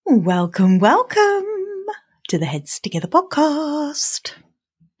Welcome to the Heads Together podcast.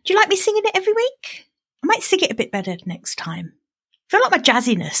 Do you like me singing it every week? I might sing it a bit better next time. I feel like my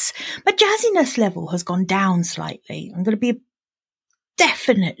jazziness level has gone down slightly. I'm going to be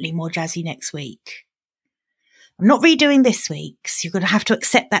definitely more jazzy next week. I'm not redoing this week, so you're going to have to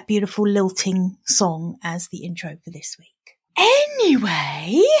accept that beautiful lilting song as the intro for this week.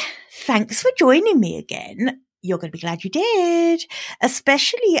 Anyway, thanks for joining me again. You're going to be glad you did,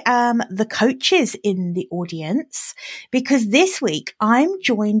 especially the coaches in the audience, because this week I'm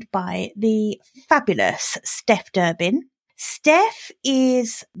joined by the fabulous Steph Durbin. Steph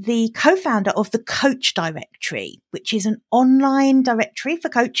is the co-founder of the Coach Directory, which is an online directory for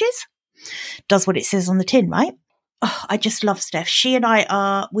coaches. Does what it says on the tin, right? Oh, I just love Steph. She and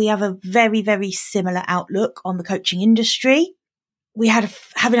we have a very, very similar outlook on the coaching industry. We had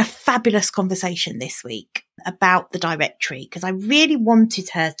having a fabulous conversation this week about the directory because I really wanted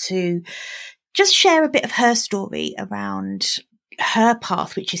her to just share a bit of her story around her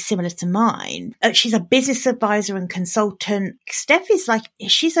path, which is similar to mine. She's a business advisor and consultant. Steph is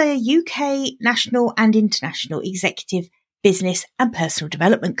she's a UK national and international executive business and personal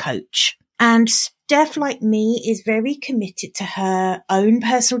development coach. And Steph, like me, is very committed to her own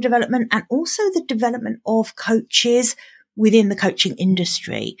personal development and also the development of coaches within the coaching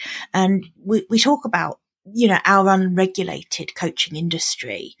industry. And we talk about, our unregulated coaching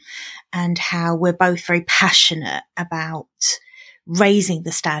industry and how we're both very passionate about raising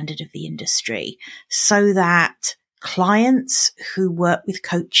the standard of the industry so that clients who work with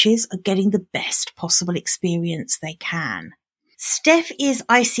coaches are getting the best possible experience they can. Steph is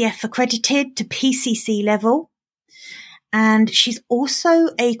ICF accredited to PCC level, and she's also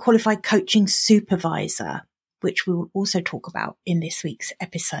a qualified coaching supervisor, which we will also talk about in this week's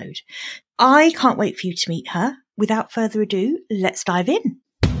episode. I can't wait for you to meet her. Without further ado, let's dive in.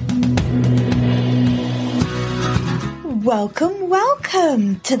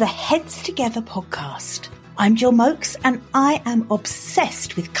 Welcome to the Heads Together podcast. I'm Jill Mokes, and I am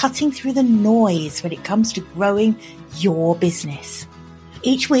obsessed with cutting through the noise when it comes to growing your business.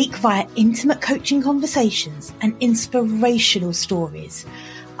 Each week, via intimate coaching conversations and inspirational stories,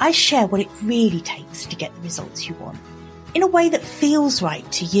 I share what it really takes to get the results you want in a way that feels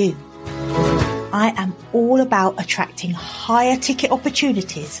right to you. I am all about attracting higher ticket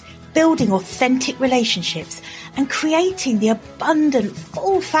opportunities, building authentic relationships, and creating the abundant,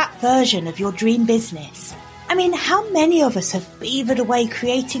 full-fat version of your dream business. I mean, how many of us have beavered away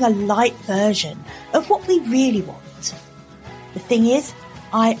creating a light version of what we really want? The thing is,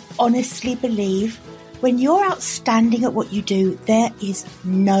 I honestly believe when you're outstanding at what you do, there is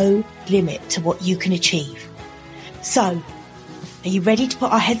no limit to what you can achieve. So, are you ready to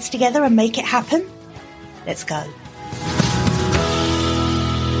put our heads together and make it happen? Let's go.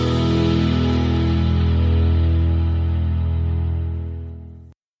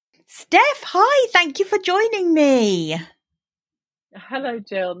 Steph, hi, thank you for joining me. Hello,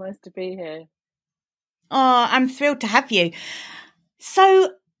 Jill. Nice to be here. Oh, I'm thrilled to have you.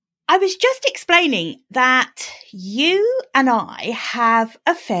 So, I was just explaining that you and I have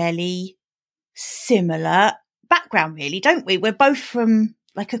a fairly similar background, really, don't we? We're both from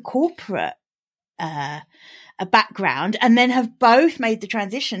a corporate a background, and then have both made the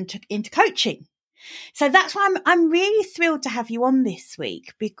transition into coaching. So that's why I'm really thrilled to have you on this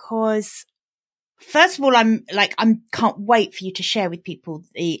week, because first of all, I'm can't wait for you to share with people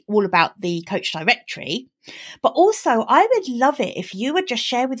all about the Coach Directory. But also, I would love it if you would just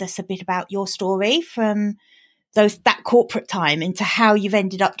share with us a bit about your story from that corporate time into how you've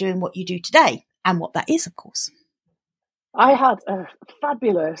ended up doing what you do today and what that is, of course. I had a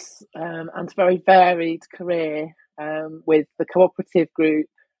fabulous and very varied career with the cooperative group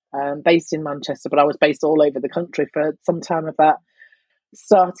based in Manchester, but I was based all over the country for some time of that.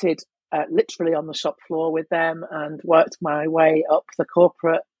 Started literally on the shop floor with them and worked my way up the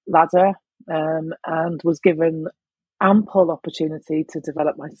corporate ladder and was given ample opportunity to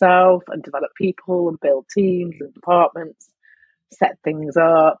develop myself and develop people and build teams and departments, set things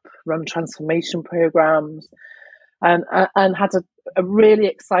up, run transformation programs, and had a really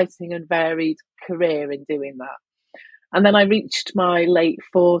exciting and varied career in doing that. And then I reached my late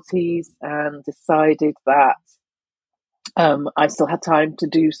 40s and decided that I still had time to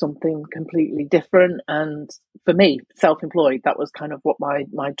do something completely different. And for me, self-employed, that was kind of what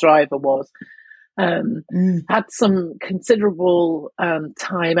my driver was. Had some considerable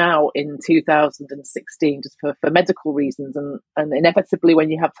time out in 2016 just for medical reasons. And inevitably, when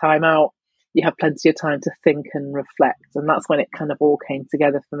you have time out, you have plenty of time to think and reflect. And that's when it kind of all came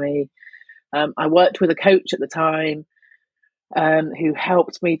together for me. I worked with a coach at the time. who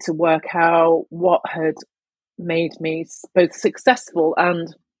helped me to work out what had made me both successful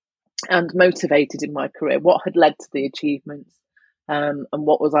and motivated in my career, what had led to the achievements, and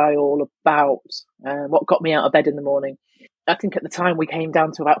what was I all about, what got me out of bed in the morning. I think at the time we came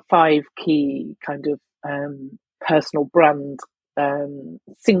down to about 5 key kind of personal brand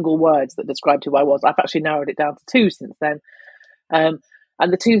single words that described who I was. I've actually narrowed it down to 2 since then. And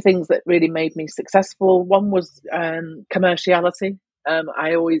the 2 things that really made me successful, one was commerciality. I'm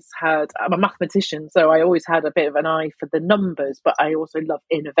a mathematician, so I always had a bit of an eye for the numbers, but I also love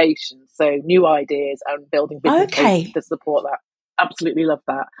innovation. So new ideas and building business cases to support that. Absolutely love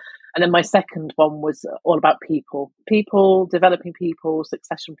that. And then my second one was all about people, developing people,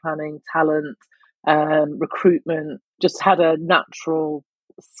 succession planning, talent, recruitment, just had a natural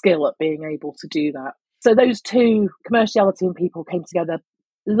skill at being able to do that. So those 2, commerciality and people, came together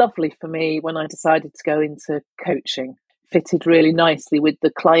lovely for me when I decided to go into coaching. Fitted really nicely with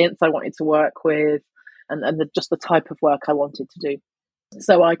the clients I wanted to work with and just the type of work I wanted to do.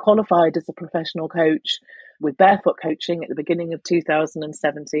 So I qualified as a professional coach with Barefoot Coaching at the beginning of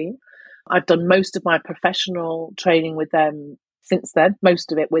 2017. I've done most of my professional training with them since then,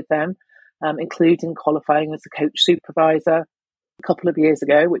 most of it with them, including qualifying as a coach supervisor a couple of years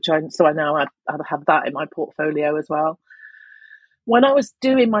ago, I now have that in my portfolio as well. When I was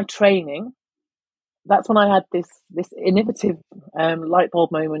doing my training, that's when I had this innovative light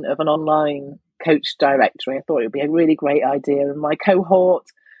bulb moment of an online coach directory. I thought it would be a really great idea. And my cohort,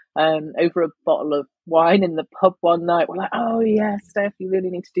 over a bottle of wine in the pub one night, were like, "Oh yeah, Steph, you really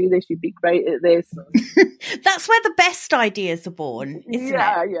need to do this. You'd be great at this." That's where the best ideas are born, isn't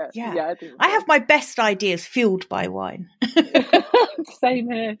it? Yeah. I think so. I have my best ideas fueled by wine.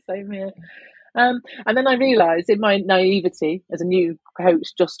 Same here. And then I realised, in my naivety as a new coach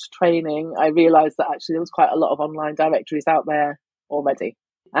just training, I realised that actually there was quite a lot of online directories out there already,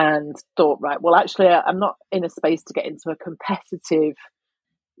 and thought, right, well, actually, I'm not in a space to get into a competitive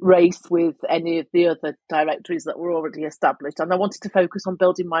race with any of the other directories that were already established. And I wanted to focus on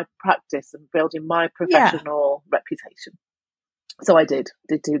building my practice and building my professional reputation. So I did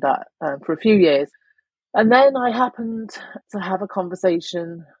do that for a few years. And then I happened to have a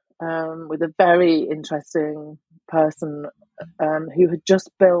conversation with a very interesting person who had just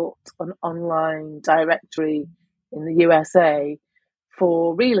built an online directory in the USA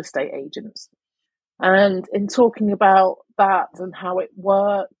for real estate agents. And in talking about that and how it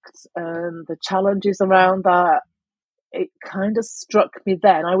worked, the challenges around that, it kind of struck me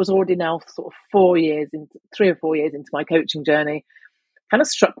then. I was already now sort of 3 or 4 years into my coaching journey. Kind of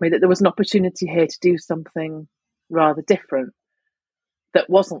struck me that there was an opportunity here to do something rather different that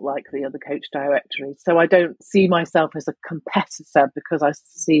wasn't like the other coach directory. So I don't see myself as a competitor, because I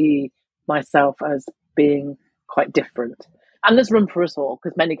see myself as being quite different. And there's room for us all,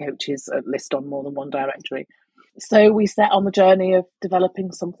 because many coaches list on more than one directory. So we set on the journey of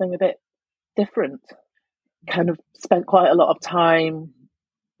developing something a bit different. Kind of spent quite a lot of time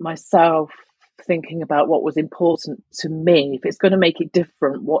myself thinking about what was important to me. If it's going to make it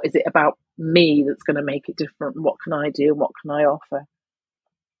different, what is it about me that's going to make it different? What can I do and what can I offer?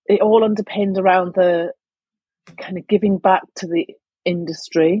 It all underpinned around the kind of giving back to the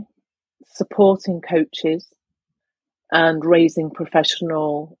industry, supporting coaches, and raising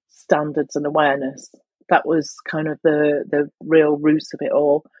professional standards and awareness. That was kind of the real root of it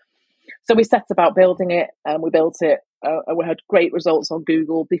all. So we set about building it, and we built it. And we had great results on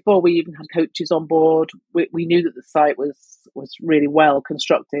Google. Before we even had coaches on board, we knew that the site was really well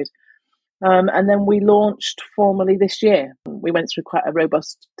constructed. And then we launched formally this year. We went through quite a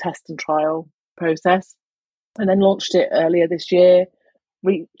robust test and trial process, and then launched it earlier this year,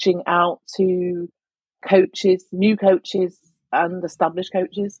 reaching out to coaches, new coaches and established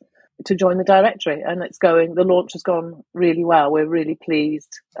coaches to join the directory. And the launch has gone really well. We're really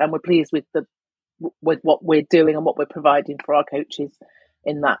pleased, and we're pleased with what we're doing and what we're providing for our coaches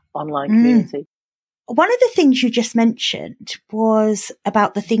in that online community. One of the things you just mentioned was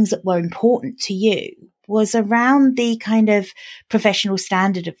about the things that were important to you, was around the kind of professional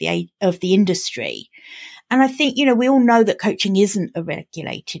standard of the industry. And I think, we all know that coaching isn't a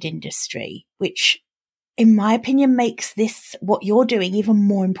regulated industry, which in my opinion makes this, what you're doing, even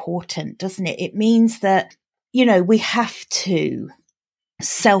more important, doesn't it? It means that, we have to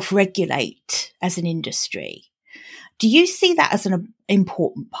self-regulate as an industry. Do you see that as an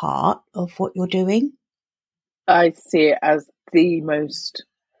important part of what you're doing? I see it as the most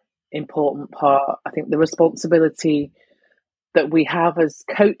important part. I think the responsibility that we have as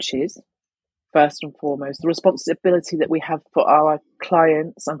coaches, first and foremost, the responsibility that we have for our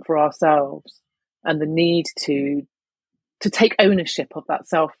clients and for ourselves, and the need to to take ownership of that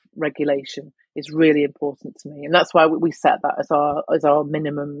self-regulation is really important to me, and that's why we set that as our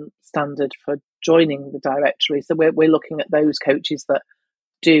minimum standard for joining the directory. So we're looking at those coaches that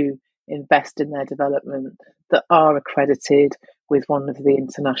do invest in their development, that are accredited with one of the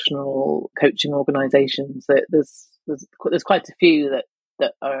international coaching organisations. That there's quite a few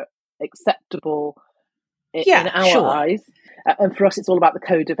that are acceptable in our eyes, and for us, it's all about the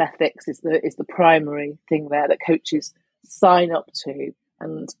code of ethics. Is the primary thing there that coaches sign up to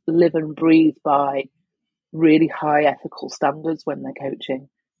and live and breathe by, really high ethical standards when they're coaching,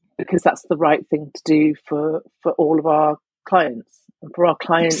 because that's the right thing to do for all of our clients, and for our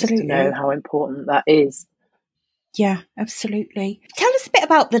clients to know how important that is. Yeah, absolutely. Tell us a bit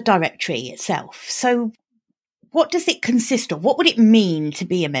about the directory itself. So what does it consist of? What would it mean to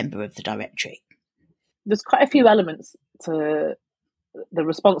be a member of the directory? There's quite a few elements to the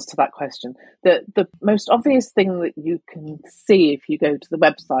response to that question. The most obvious thing that you can see if you go to the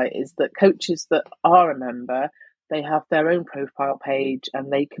website is that coaches that are a member, they have their own profile page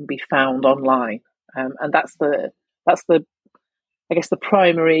and they can be found online. And that's the I guess the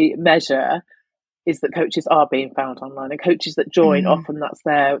primary measure is that coaches are being found online, and coaches that join, often that's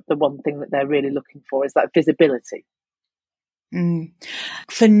the one thing that they're really looking for, is that visibility.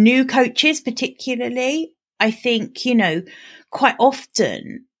 For new coaches particularly, I think, quite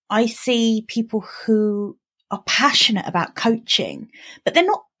often I see people who are passionate about coaching, but they're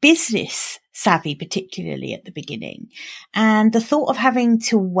not business savvy, particularly at the beginning. And the thought of having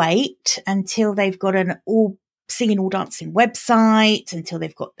to wait until they've got an all singing, all dancing website, until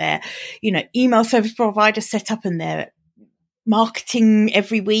they've got their, email service provider set up and their marketing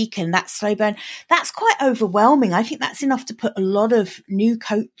every week, and that slow burn, that's quite overwhelming. I think that's enough to put a lot of new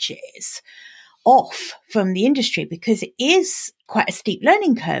coaches off from the industry, because it is quite a steep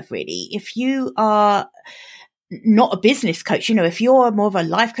learning curve, really. If you are not a business coach, if you're more of a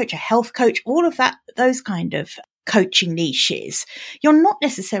life coach, a health coach, all of that, those kind of coaching niches, you're not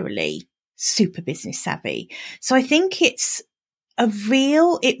necessarily super business savvy. So I think it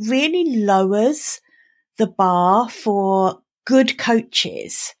really lowers the bar for good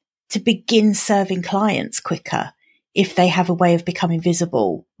coaches to begin serving clients quicker if they have a way of becoming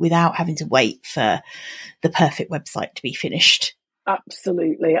visible without having to wait for the perfect website to be finished.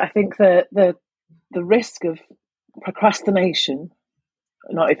 Absolutely. I think the risk of procrastination,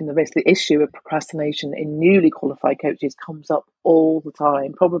 not even the risk, the issue of procrastination in newly qualified coaches comes up all the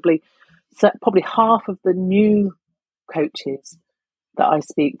time. Probably half of the new coaches that I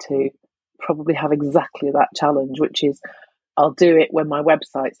speak to probably have exactly that challenge, which is, I'll do it when my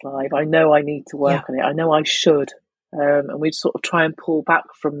website's live. I know I need to work on it. I know I should. And we sort of try and pull back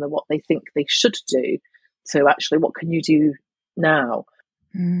from what they think they should do to actually, what can you do now?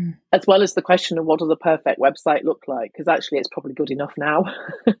 As well as the question of what does a perfect website look like? Because actually it's probably good enough now.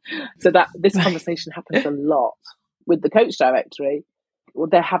 So that this conversation happens a lot with the coach directory. Well,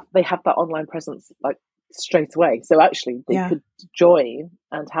 they have that online presence like straight away. So actually they could join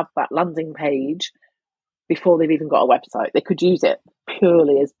and have that landing page before they've even got a website. They could use it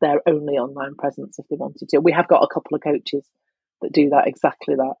purely as their only online presence if they wanted to. We have got a couple of coaches that do that,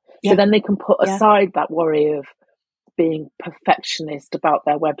 exactly that. So then they can put aside that worry of being perfectionist about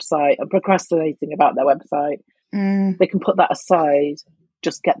their website and procrastinating about their website. They can put that aside,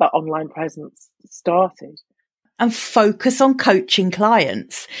 just get that online presence started. And focus on coaching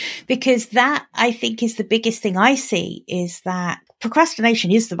clients, because that, I think, is the biggest thing I see, is that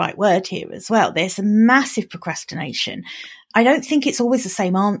procrastination is the right word here as well. There's a massive procrastination. I don't think it's always the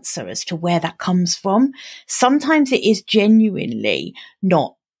same answer as to where that comes from. Sometimes it is genuinely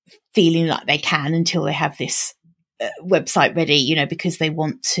not feeling like they can until they have this website ready, because they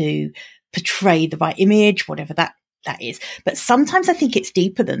want to portray the right image, whatever that is. But sometimes I think it's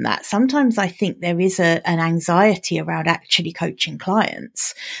deeper than that. Sometimes I think there is an anxiety around actually coaching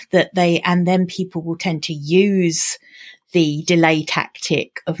clients and then people will tend to use the delay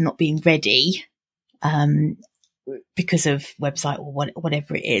tactic of not being ready, because of website or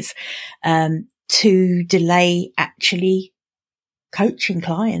whatever it is, to delay actually coaching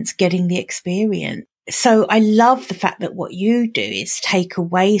clients, getting the experience. So I love the fact that what you do is take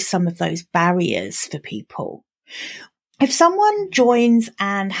away some of those barriers for people. If someone joins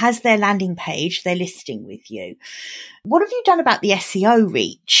and has their landing page, their listing with you, what have you done about the SEO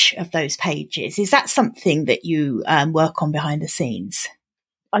reach of those pages? Is that something that you work on behind the scenes?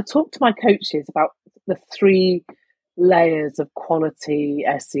 I talk to my coaches about the 3 layers of quality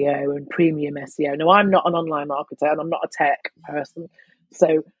SEO and premium SEO. Now, I'm not an online marketer and I'm not a tech person.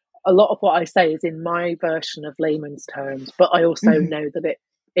 So a lot of what I say is in my version of layman's terms, but I also know that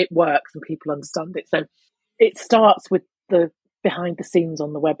it works and people understand it. So it starts with the behind the scenes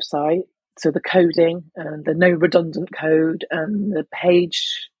on the website. So the coding and the no redundant code and the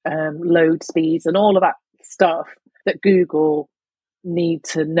page load speeds and all of that stuff that Google need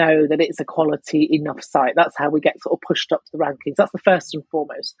to know that it's a quality enough site. That's how we get sort of pushed up the rankings. That's the first and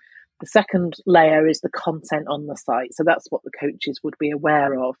foremost. The second layer is the content on the site. So that's what the coaches would be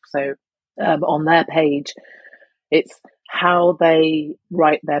aware of. So on their page, it's how they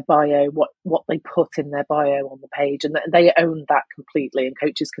write their bio, what they put in their bio on the page, and they own that completely, and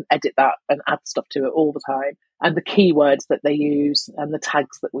coaches can edit that and add stuff to it all the time. And the keywords that they use and the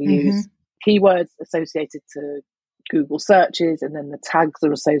tags that we use. Keywords associated to Google searches, and then the tags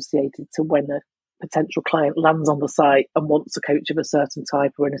are associated to when a potential client lands on the site and wants a coach of a certain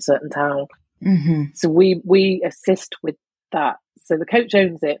type or in a certain town. So we assist with that. So the coach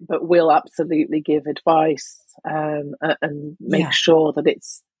owns it, but we'll absolutely give advice and make sure that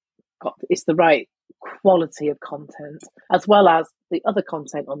it's the right quality of content, as well as the other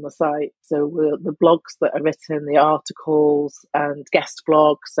content on the site. So the blogs that are written, the articles and guest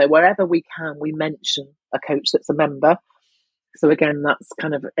blogs. So wherever we can, we mention a coach that's a member. So again, that's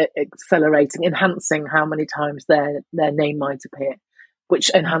kind of enhancing how many times their name might appear, which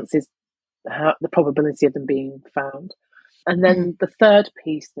enhances the probability of them being found. And then the third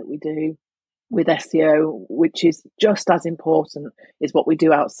piece that we do with SEO, which is just as important, is what we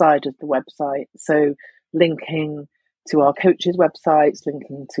do outside of the website. So linking to our coaches' websites,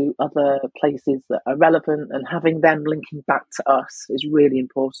 linking to other places that are relevant, and having them linking back to us is really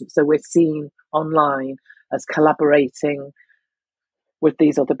important. So we're seen online as collaborating with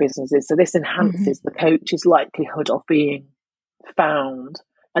these other businesses. So this enhances the coach's likelihood of being found.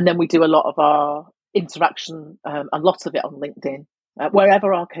 And then we do a lot of our interaction, a lot of it on LinkedIn.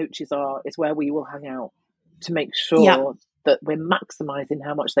 Wherever our coaches are is where we will hang out to make sure that we're maximising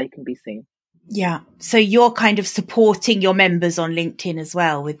how much they can be seen. Yeah. So you're kind of supporting your members on LinkedIn as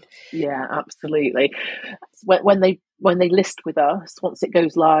well with. Yeah, absolutely. When they list with us, once it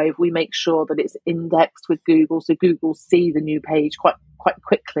goes live, we make sure that it's indexed with Google. So Google see the new page quite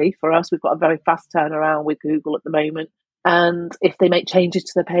quickly for us. We've got a very fast turnaround with Google at the moment. And if they make changes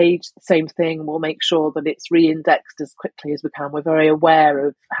to the page, the same thing, we'll make sure that it's re-indexed as quickly as we can. We're very aware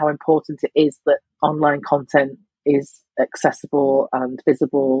of how important it is that online content is accessible and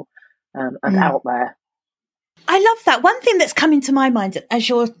visible and out there. I love that. One thing that's come into my mind as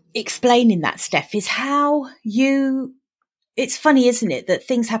you're explaining that, Steph, is how it's funny, isn't it, that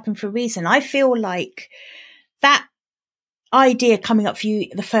things happen for a reason. I feel like that idea coming up for you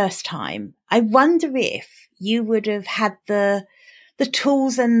the first time, I wonder if you would have had the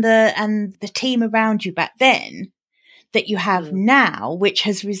tools and the team around you back then that you have now, which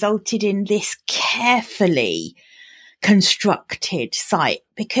has resulted in this carefully constructed site.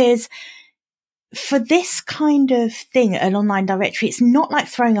 Because for this kind of thing, an online directory, it's not like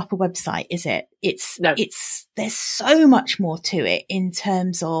throwing up a website, is it? There's so much more to it in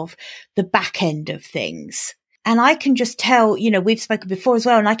terms of the back end of things. And I can just tell, we've spoken before as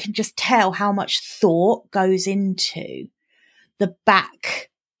well, and I can just tell how much thought goes into the back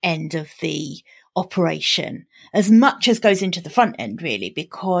end of the operation, as much as goes into the front end, really,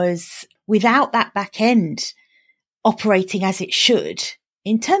 because without that back end operating as it should,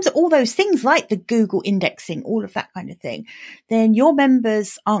 in terms of all those things like the Google indexing, all of that kind of thing, then your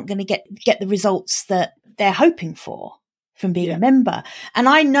members aren't going to get the results that they're hoping for from being a member. And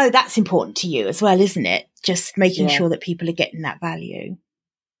I know that's important to you as well, isn't it? Just making sure that people are getting that value.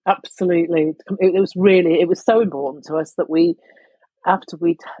 Absolutely. It was so important to us that after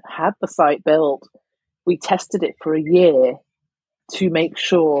we'd had the site built, we tested it for a year to make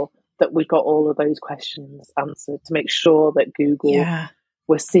sure that we got all of those questions answered, to make sure that Google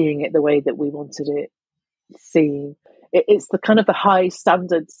were seeing it the way that we wanted it seen. It's the kind of the high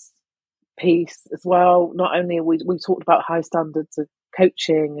standards piece as well. Not only we talked about high standards of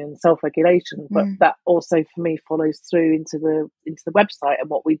coaching and self-regulation, but that also for me follows through into the website and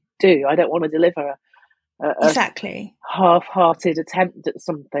what we do. I don't want to deliver a half-hearted attempt at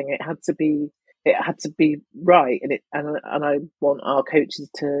something. It had to be right, and I want our coaches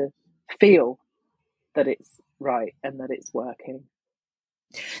to feel that it's right and that it's working.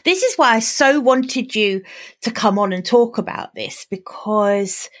 This is why I so wanted you to come on and talk about this,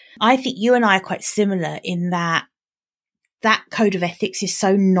 because I think you and I are quite similar in that code of ethics is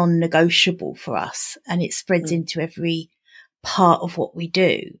so non-negotiable for us, and it spreads into every part of what we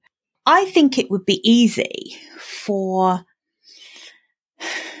do. I think it would be easy for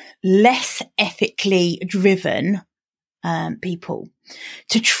less ethically driven people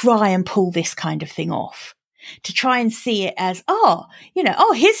to try and pull this kind of thing off. to try and see it as,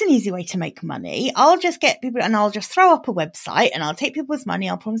 here's an easy way to make money. I'll just get people and I'll just throw up a website and I'll take people's money.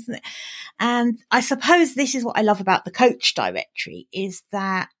 I'll promise them. And I suppose this is what I love about the coach directory is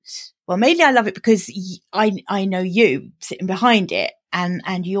that, well, mainly I love it because I know you sitting behind it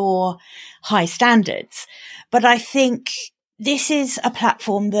and your high standards. But I think this is a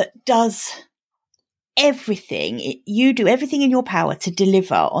platform that does everything. You do everything in your power to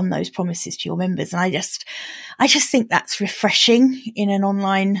deliver on those promises to your members. And I just think that's refreshing in an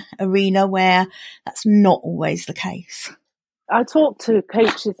online arena where that's not always the case. I talk to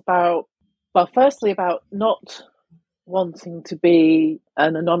coaches about not wanting to be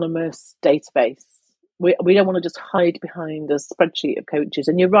an anonymous database. We don't want to just hide behind a spreadsheet of coaches.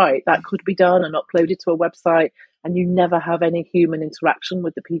 And you're right, that could be done and uploaded to a website, and you never have any human interaction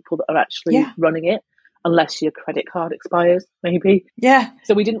with the people that are actually running it, unless your credit card expires, maybe. Yeah.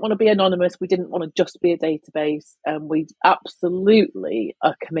 So we didn't want to be anonymous. We didn't want to just be a database. And we absolutely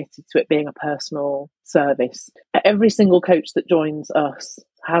are committed to it being a personal service. Every single coach that joins us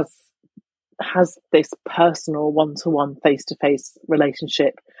has this personal one-to-one, face-to-face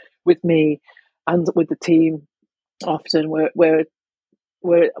relationship with me and with the team. Often we're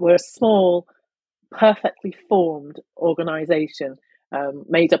a small, perfectly formed organisation,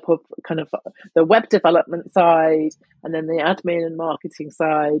 made up of kind of the web development side, and then the admin and marketing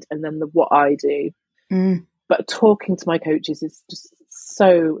side, and then what I do. But talking to my coaches is just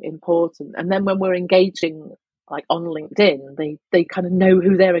so important. And then when we're engaging, like on LinkedIn, they kind of know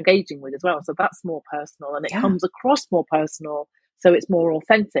who they're engaging with as well. So that's more personal, and it comes across more personal. So it's more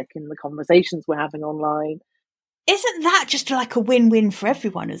authentic in the conversations we're having online. Isn't that just like a win-win for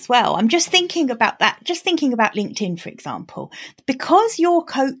everyone as well? I'm just thinking about that. Just thinking about LinkedIn, for example, because your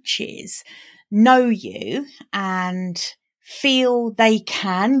coaches know you and feel they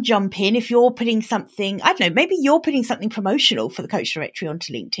can jump in if you're putting something, I don't know, maybe you're putting something promotional for the coach directory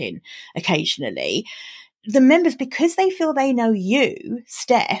onto LinkedIn occasionally. The members, because they feel they know you,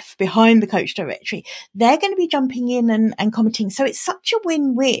 Steph, behind the coach directory, they're going to be jumping in and commenting. So it's such a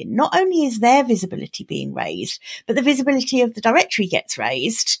win-win. Not only is their visibility being raised, but the visibility of the directory gets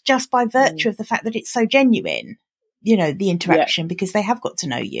raised just by virtue of the fact that it's so genuine, the interaction, because they have got to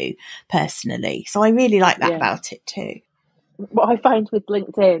know you personally. So I really like that about it too. What I find with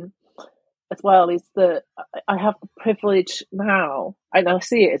LinkedIn as well is that I have the privilege now, and I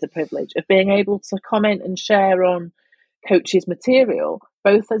see it as a privilege, of being able to comment and share on coaches' material,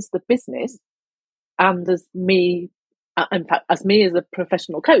 both as the business and as me, in fact, as me as a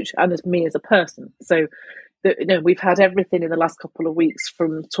professional coach and as me as a person. So, we've had everything in the last couple of weeks,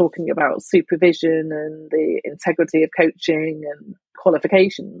 from talking about supervision and the integrity of coaching and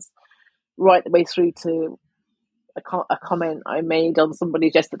qualifications, right the way through to a comment I made on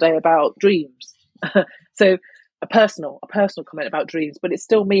somebody yesterday about dreams. So a personal comment about dreams, but it's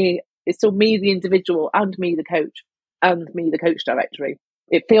still me, the individual, and me, the coach, and me, the coach directory.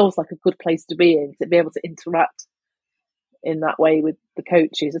 It feels like a good place to be in, to be able to interact in that way with the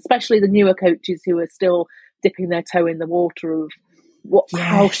coaches, especially the newer coaches who are still dipping their toe in the water of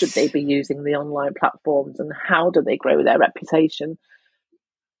how should they be using the online platforms and how do they grow their reputation.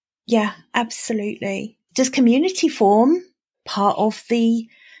 Yeah, absolutely. Does community form part of the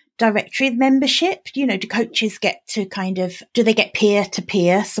directory membership? Do coaches get to do they get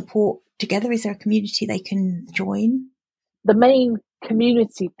peer-to-peer support together? Is there a community they can join? The main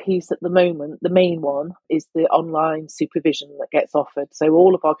community piece at the moment, the main one, is the online supervision that gets offered. So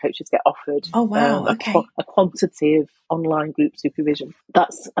all of our coaches get offered a quantitative online group supervision.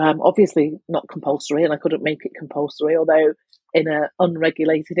 That's obviously not compulsory, and I couldn't make it compulsory, although in an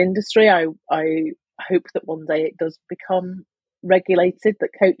unregulated industry, I hope that one day it does become regulated, that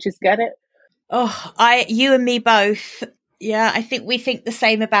coaches get it. You and me both. Yeah, I think we think the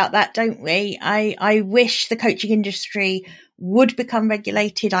same about that, don't we? I wish the coaching industry would become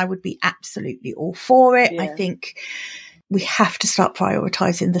regulated. I would be absolutely all for it. I think we have to start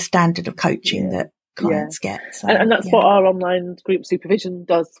prioritising the standard of coaching that clients get. So, and that's what our online group supervision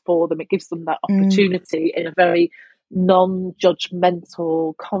does for them. It gives them that opportunity in a very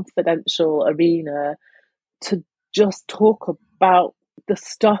non-judgmental, confidential arena to just talk about the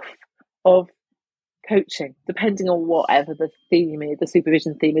stuff of coaching, depending on whatever the theme is, the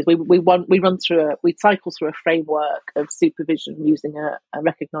supervision theme is. We cycle through a framework of supervision using a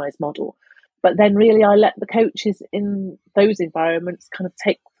recognised model. But then really I let the coaches in those environments kind of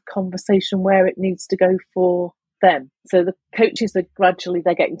take the conversation where it needs to go for them. So the coaches they're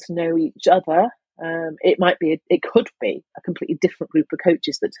getting to know each other. It could be a completely different group of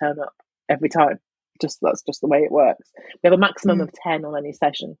coaches that turn up every time. That's just the way it works. We have a maximum of 10 on any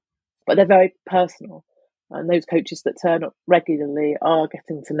session, but they're very personal. And those coaches that turn up regularly are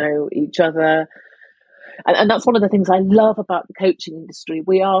getting to know each other. And that's one of the things I love about the coaching industry.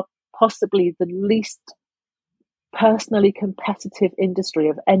 We are possibly the least personally competitive industry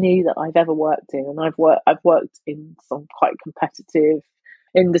of any that I've ever worked in. And I've worked in some quite competitive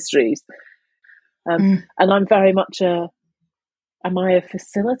industries. And I'm very much am I a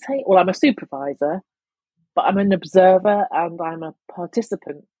facilitator? Well, I'm a supervisor, but I'm an observer and I'm a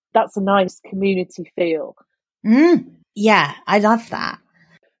participant. That's a nice community feel. Yeah, I love that.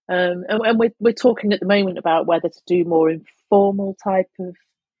 And we're talking at the moment about whether to do more informal type of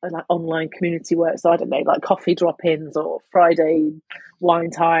like online community work. So I don't know, like coffee drop-ins or Friday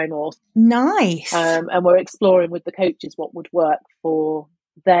wine time or nice. And we're exploring with the coaches what would work for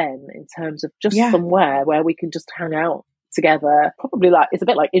them in terms of just somewhere where we can just hang out together. Probably like it's a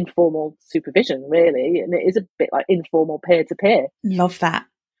bit like informal supervision, really, and it is a bit like informal peer-to-peer. Love that.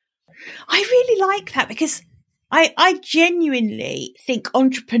 I really like that because I genuinely think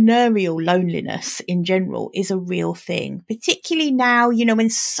entrepreneurial loneliness in general is a real thing, particularly now, you know, when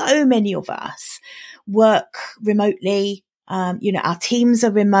so many of us work remotely, you know, our teams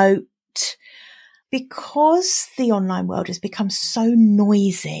are remote because the online world has become so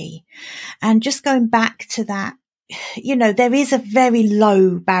noisy. And just going back to that, you know, there is a very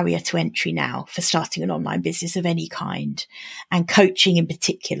low barrier to entry now for starting an online business of any kind, and coaching in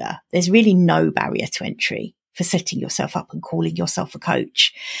particular. There's really no barrier to entry for setting yourself up and calling yourself a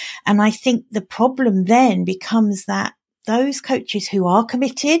coach. And I think the problem then becomes that those coaches who are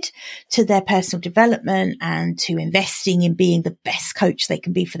committed to their personal development and to investing in being the best coach they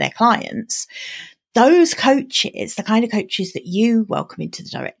can be for their clients, those coaches, the kind of coaches that you welcome into the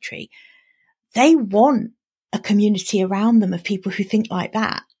directory, they want a community around them of people who think like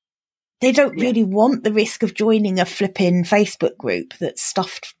that. They don't really want the risk of joining a flipping Facebook group that's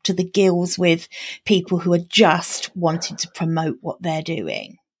stuffed to the gills with people who are just wanting to promote what they're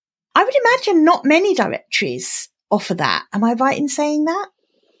doing. I would imagine not many directories offer that. Am I right in saying that?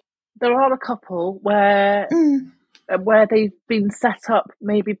 There are a couple where they've been set up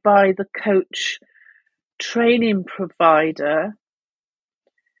maybe by the coach training provider.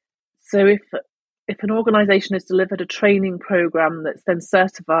 So if an organisation has delivered a training programme that's then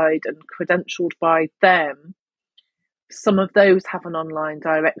certified and credentialed by them, some of those have an online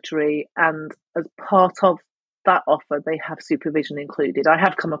directory, and as part of that offer, they have supervision included. I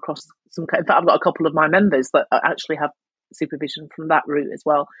have come across in fact, I've got a couple of my members that actually have supervision from that route as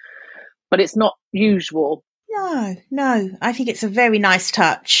well. But it's not usual. No. I think it's a very nice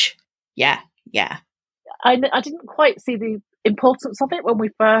touch. Yeah. I didn't quite see the importance of it when we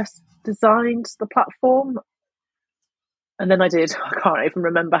first designed the platform, and then I did. I can't even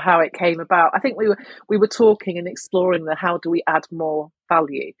remember how it came about. I think we were talking and exploring how do we add more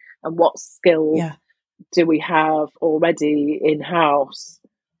value and what skills do we have already in-house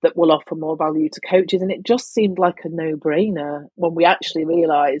that will offer more value to coaches, and it just seemed like a no-brainer when we actually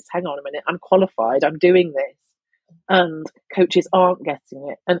realised, hang on a minute, I'm qualified, I'm doing this, and coaches aren't getting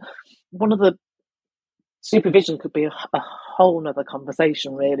it. And one of the supervision could be a whole nother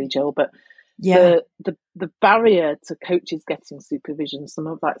conversation, really, Jill, but the barrier to coaches getting supervision, some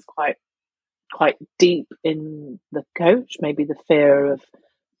of that's quite deep in the coach, maybe the fear of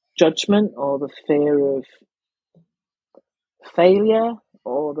judgment or the fear of failure,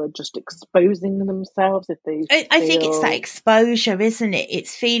 or they're just exposing themselves if they I think it's that exposure, isn't it?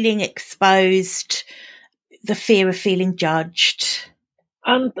 It's feeling exposed, the fear of feeling judged.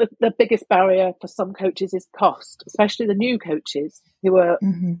 And the biggest barrier for some coaches is cost, especially the new coaches who are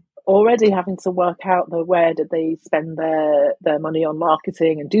already having to work out where do they spend their money on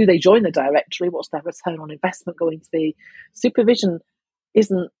marketing, and do they join the directory? What's their return on investment going to be? Supervision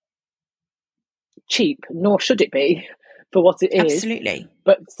isn't cheap, nor should it be for what it is. Absolutely.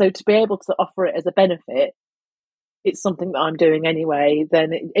 But so to be able to offer it as a benefit, it's something that I'm doing anyway,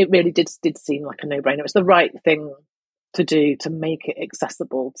 then it really did seem like a no-brainer. It's the right thing to do to make it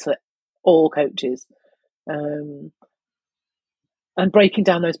accessible to all coaches, and breaking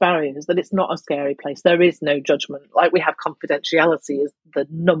down those barriers, that it's not a scary place. There is no judgment. Like, we have confidentiality as the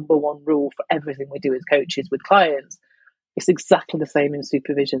number one rule for everything we do as coaches with clients. It's exactly the same in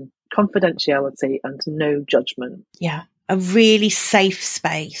supervision. Confidentiality and no judgment. Yeah, a really safe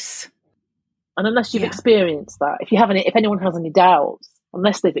space. And unless you've experienced that, if anyone has any doubts,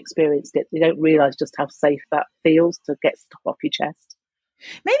 unless they've experienced it, they don't realise just how safe that feels to get stuff off your chest.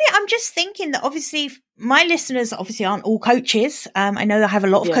 Maybe I'm just thinking that obviously my listeners obviously aren't all coaches. I know I have a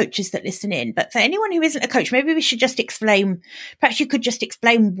lot of coaches that listen in, but for anyone who isn't a coach, maybe we should just explain, perhaps you could just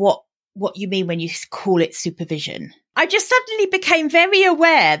explain what you mean when you call it supervision. I just suddenly became very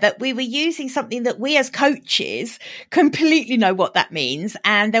aware that we were using something that we as coaches completely know what that means.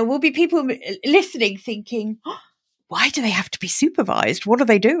 And there will be people listening thinking, oh, why do they have to be supervised? What are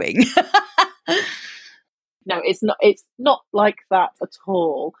they doing? No, it's not like that at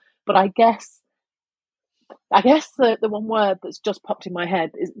all. But I guess the one word that's just popped in my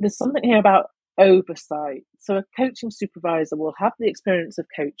head is there's something here about oversight. So a coaching supervisor will have the experience of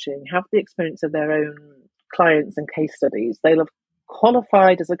coaching, have the experience of their own clients and case studies. They'll have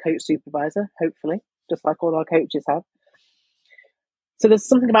qualified as a coach supervisor, hopefully, just like all our coaches have. So there's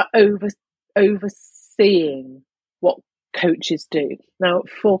something about overseeing what coaches do. Now,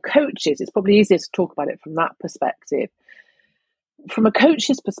 for coaches, it's probably easier to talk about it from that perspective. From a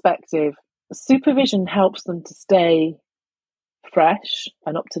coach's perspective, supervision helps them to stay fresh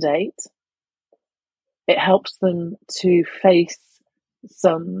and up to date. It helps them to face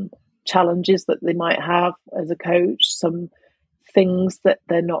some challenges that they might have as a coach, some things that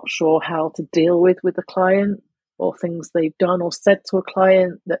they're not sure how to deal with a client, or things they've done or said to a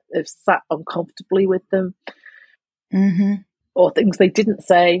client that have sat uncomfortably with them, or things they didn't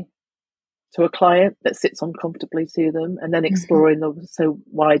say to a client that sits uncomfortably to them, and then exploring them. So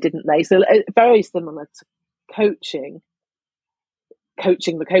why didn't they? So very similar to coaching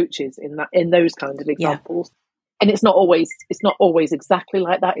the coaches in those kind of examples. And it's not always exactly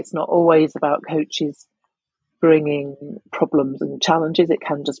like that. It's not always about coaches bringing problems and challenges. It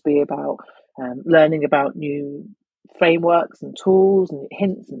can just be about learning about new frameworks and tools and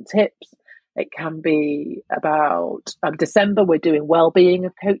hints and tips. It can be about December, we're doing well-being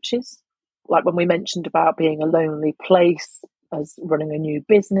of coaches. Like when we mentioned about being a lonely place as running a new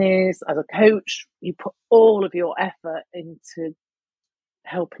business, as a coach, you put all of your effort into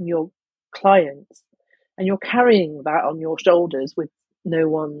helping your clients, and you're carrying that on your shoulders with no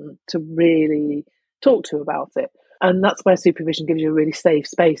one to really talk to about it. And that's where supervision gives you a really safe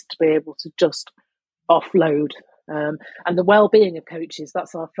space to be able to just offload. And the well-being of coaches,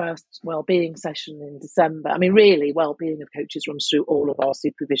 that's our first well-being session in December. I mean, really, well-being of coaches runs through all of our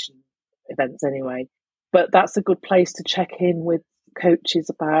supervision events anyway. But that's a good place to check in with coaches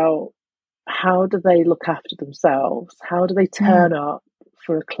about how do they look after themselves? How do they turn up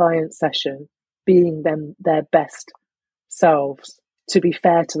for a client session being them their best selves, to be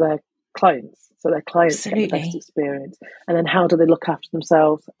fair to their clients, so their clients get the best experience? And then how do they look after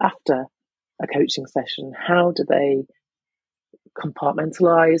themselves after a coaching session? How do they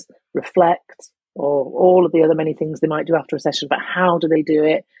compartmentalize, reflect, or all of the other many things they might do after a session, but how do they do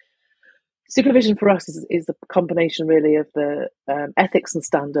it? Supervision for us is a combination really of the ethics and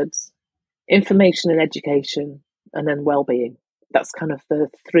standards, information and education, and then well-being. That's kind of the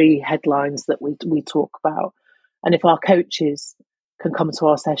three headlines that we talk about. And if our coaches can come to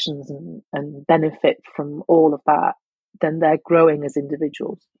our sessions and benefit from all of that, then they're growing as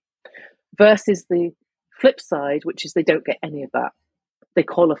individuals. Versus the flip side, which is they don't get any of that. They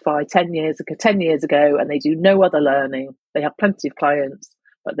qualify 10 years ago and they do no other learning. They have plenty of clients,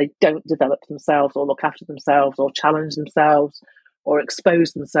 but they don't develop themselves or look after themselves or challenge themselves or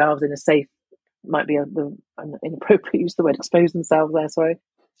expose themselves in a safe, might be an inappropriate use the word expose themselves there, sorry.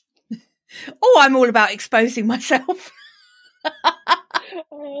 Oh, I'm all about exposing myself.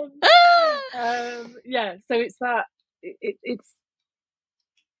 Yeah, so it's that, it's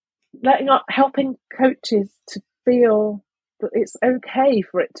helping coaches to feel that it's okay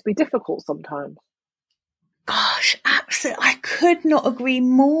for it to be difficult sometimes. Gosh, absolutely. I could not agree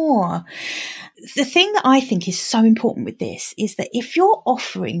more. The thing that I think is so important with this is that if you're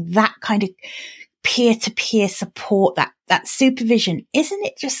offering that kind of peer-to-peer support, that supervision, isn't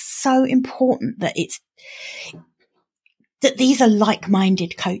it just so important that that these are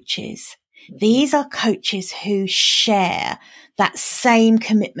like-minded coaches? These are coaches who share that same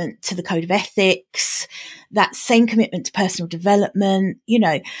commitment to the code of ethics, that same commitment to personal development,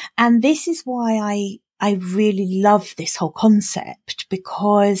 and this is why I really love this whole concept,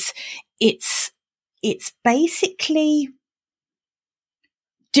 because it's basically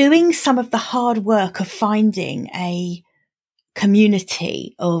doing some of the hard work of finding a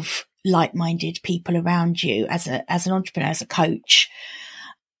community of like-minded people around you as an entrepreneur, as a coach,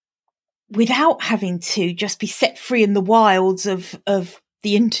 without having to just be set free in the wilds of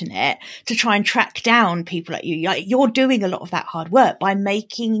the internet to try and track down people like you. You're doing a lot of that hard work by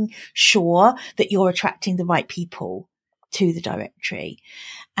making sure that you're attracting the right people to the directory.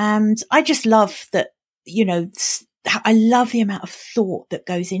 And I just love that, I love the amount of thought that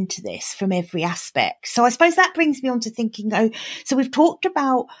goes into this from every aspect. So I suppose that brings me on to thinking, so we've talked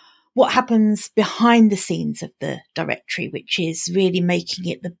about what happens behind the scenes of the directory, which is really making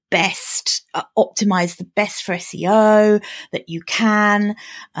it the best, optimize the best for SEO that you can,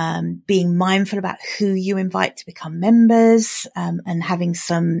 being mindful about who you invite to become members, and having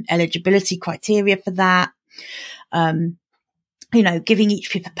some eligibility criteria for that. Giving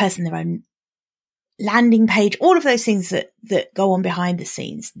each person their own landing page, all of those things that go on behind the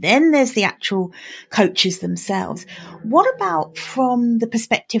scenes. Then there's the actual coaches themselves. What about from the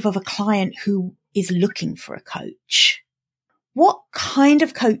perspective of a client who is looking for a coach? What kind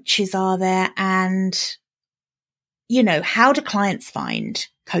of coaches are there? And, how do clients find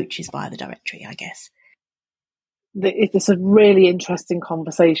coaches via the directory, I guess? It's a really interesting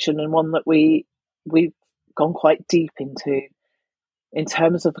conversation, and one that we've gone quite deep into in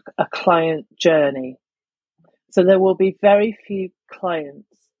terms of a client journey. So there will be very few clients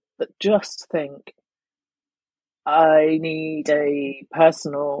that just think, I need a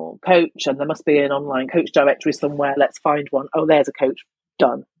personal coach and there must be an online coach directory somewhere. Let's find one. Oh, there's a coach.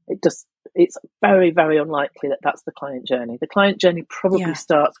 Done. It's very, very unlikely that that's the client journey. The client journey probably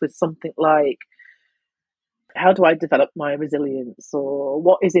starts with something like, how do I develop my resilience? Or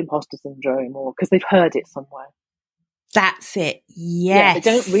what is imposter syndrome? Or because they've heard it somewhere. That's it. Yes. Yeah, they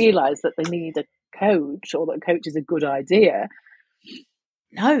don't realise that they need a coach or that a coach is a good idea.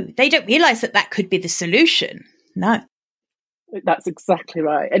 No, they don't realise that could be the solution. No. That's exactly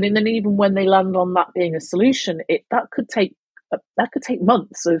right. And then even when they land on that being a solution, that could take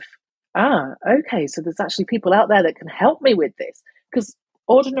months of, okay, so there's actually people out there that can help me with this. Because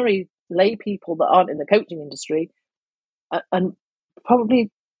ordinary lay people that aren't in the coaching industry and probably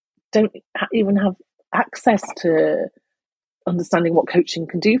don't even have access to understanding what coaching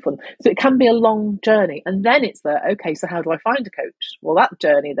can do for them. So it can be a long journey. And then it's okay, so how do I find a coach? Well, that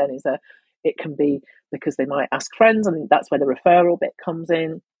journey then it can be because they might ask friends, and that's where the referral bit comes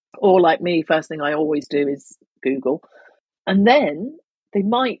in. Or like me, first thing I always do is Google. And then they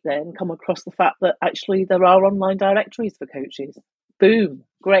might then come across the fact that actually there are online directories for coaches. Boom,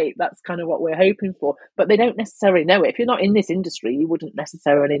 great, that's kind of what we're hoping for. But they don't necessarily know it. If you're not in this industry, you wouldn't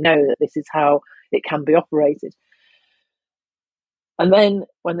necessarily know that this is how it can be operated. And then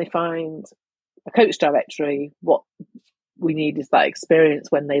when they find a coach directory, what we need is that experience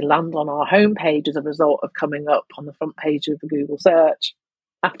when they land on our homepage as a result of coming up on the front page of the Google search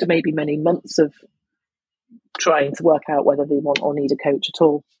after maybe many months of trying to work out whether they want or need a coach at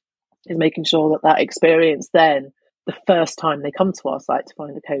all, is making sure that experience then, the first time they come to our site to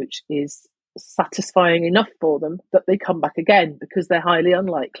find a coach, is satisfying enough for them that they come back again, because they're highly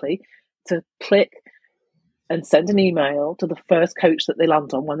unlikely to click and send an email to the first coach that they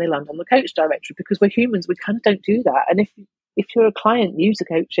land on when they land on the coach directory, because we're humans, we kind of don't do that. And if you're a client new to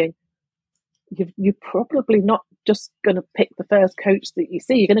coaching, you're probably not just going to pick the first coach that you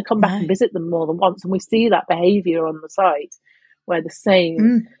see. You're going to come back and visit them more than once. And we see that behavior on the site where the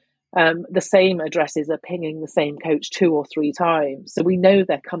same addresses are pinging the same coach 2 or 3 times. So we know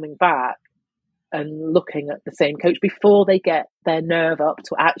they're coming back and looking at the same coach before they get their nerve up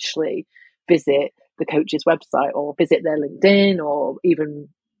to actually visit the coach's website or visit their LinkedIn or even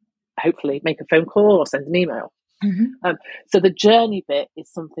hopefully make a phone call or send an email. Mm-hmm. So the journey bit is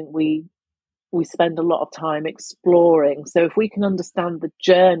something we spend a lot of time exploring. So if we can understand the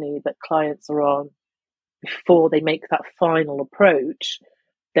journey that clients are on before they make that final approach,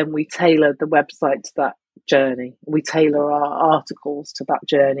 then we tailor the website to that journey. We tailor our articles to that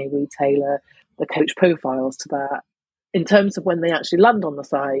journey. We tailor the coach profiles to that. In terms of when they actually land on the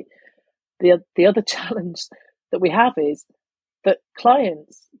site, the other challenge that we have is that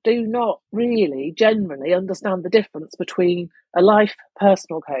clients do not really generally understand the difference between a life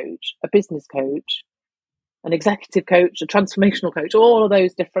personal coach, a business coach, an executive coach, a transformational coach, all of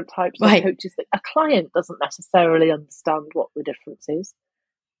those different types of coaches. That a client doesn't necessarily understand what the difference is.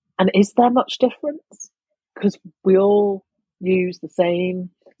 And is there much difference? Because we all use the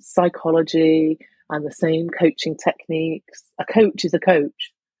same psychology and the same coaching techniques. A coach is a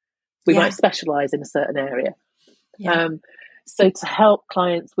coach. We might specialize in a certain area. So to help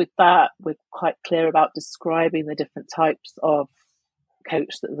clients with that, we're quite clear about describing the different types of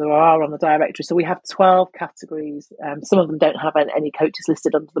coach that there are on the directory. So we have 12 categories. Some of them don't have any coaches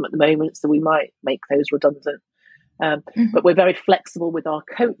listed under them at the moment, so we might make those redundant. But we're very flexible with our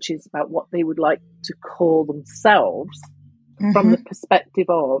coaches about what they would like to call themselves from the perspective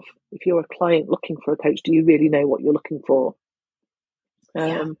of, if you're a client looking for a coach, do you really know what you're looking for?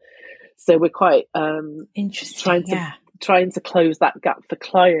 So we're quite interesting, trying to close that gap for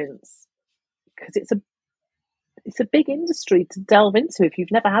clients, because it's a big industry to delve into if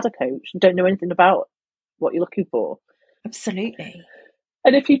you've never had a coach and don't know anything about what you're looking for. Absolutely.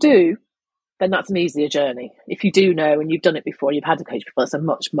 And if you do, then that's an easier journey. If you do know and you've done it before, you've had a coach before, it's a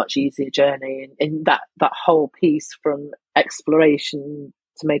much, much easier journey. And that whole piece from exploration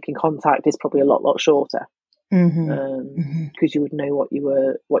to making contact is probably a lot shorter. Because you would know what you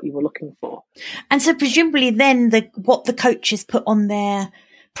were looking for. And so presumably then what the coaches put on their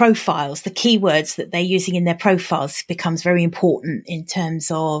profiles, the keywords that they're using in their profiles, becomes very important in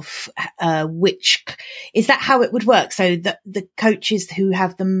terms of which is that how it would work. So the coaches who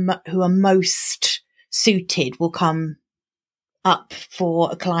are most suited will come up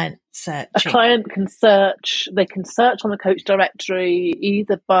for a client search. A client can search. They can search on the coach directory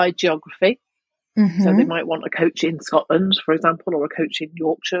either by geography. So they might want a coach in Scotland, for example, or a coach in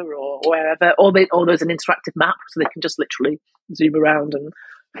Yorkshire or wherever, or there's an interactive map, so they can just literally zoom around and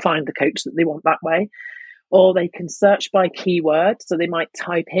find the coach that they want that way. Or they can search by keyword, so they might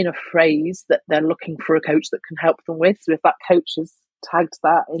type in a phrase that they're looking for a coach that can help them with. So if that coach has tagged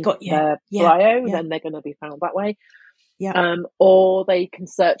that in their bio, then they're going to be found that way. Or they can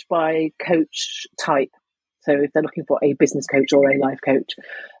search by coach type. So if they're looking for a business coach or a life coach,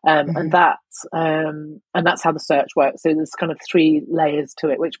 and that's how the search works. So there's kind of 3 layers to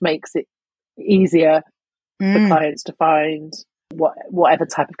it, which makes it easier for clients to find whatever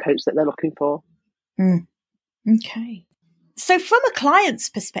type of coach that they're looking for. Okay. So from a client's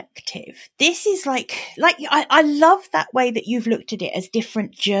perspective, this is like I love that way that you've looked at it as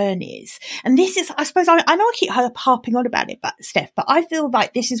different journeys. And this is, I suppose, I know I keep harping on about it, but Steph, but I feel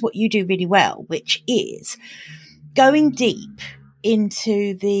like this is what you do really well, which is going deep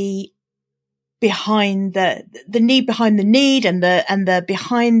into the behind the need behind the need and the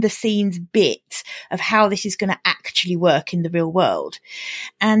behind the scenes bit of how this is going to actually work in the real world.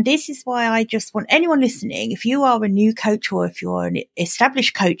 And this is why I just want anyone listening, if you are a new coach or if you're an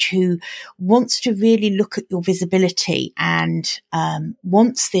established coach who wants to really look at your visibility and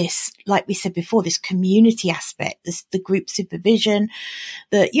wants this, like we said before, this community aspect, the group supervision,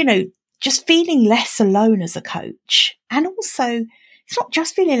 just feeling less alone as a coach. And also, it's not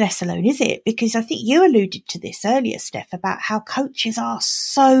just feeling less alone, is it? Because I think you alluded to this earlier, Steph, about how coaches are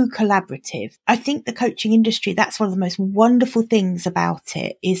so collaborative. I think the coaching industry, that's one of the most wonderful things about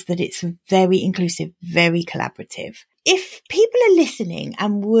it, is that it's very inclusive, very collaborative. If people are listening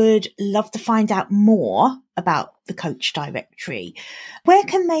and would love to find out more about the coach directory, where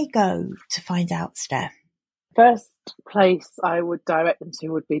can they go to find out, Steph? First place I would direct them to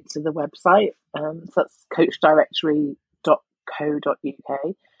would be to the website. So that's coachdirectory.co.uk.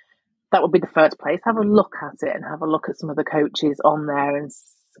 That would be the first place. Have a look at it and have a look at some of the coaches on there and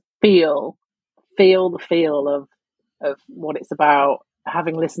feel the feel of what it's about,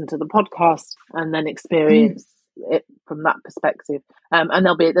 having listened to the podcast and then experience it from that perspective. And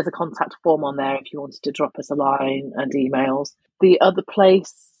there's a contact form on there if you wanted to drop us a line and emails. The other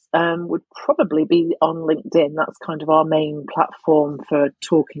place would probably be on LinkedIn. That's kind of our main platform for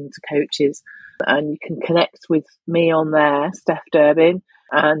talking to coaches. And you can connect with me on there, Steph Durbin,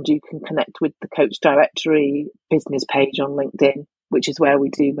 and you can connect with the Coach Directory business page on LinkedIn, which is where we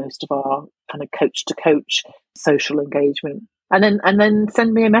do most of our kind of coach to coach social engagement. And then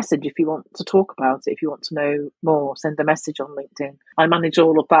send me a message if you want to talk about it. If you want to know more, send a message on LinkedIn. I manage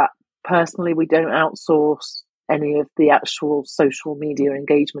all of that personally. We don't outsource any of the actual social media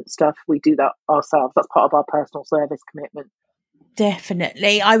engagement stuff. We do that ourselves. That's part of our personal service commitment.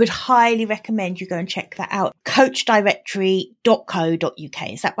 Definitely. I would highly recommend you go and check that out. coachdirectory.co.uk.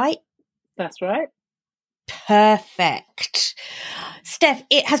 Is that right? That's right. Perfect. Steph,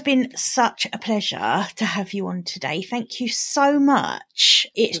 it has been such a pleasure to have you on today. Thank you so much.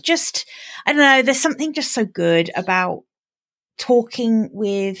 It's just, I don't know, there's something just so good about talking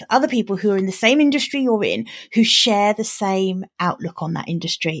with other people who are in the same industry you're in, who share the same outlook on that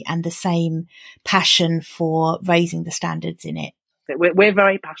industry and the same passion for raising the standards in it. We're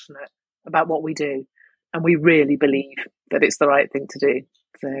very passionate about what we do, and we really believe that it's the right thing to do.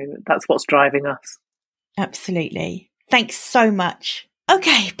 So that's what's driving us. Absolutely. Thanks so much.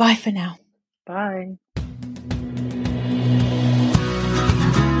 Okay, bye for now. Bye.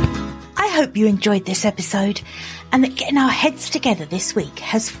 I hope you enjoyed this episode and that getting our heads together this week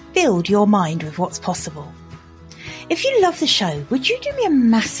has filled your mind with what's possible. If you love the show, would you do me a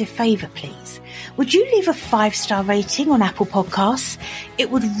massive favour, please? Would you leave a 5-star rating on Apple Podcasts?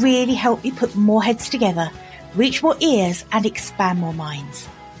 It would really help me put more heads together, reach more ears and expand more minds.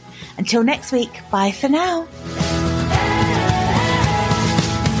 Until next week, bye for now.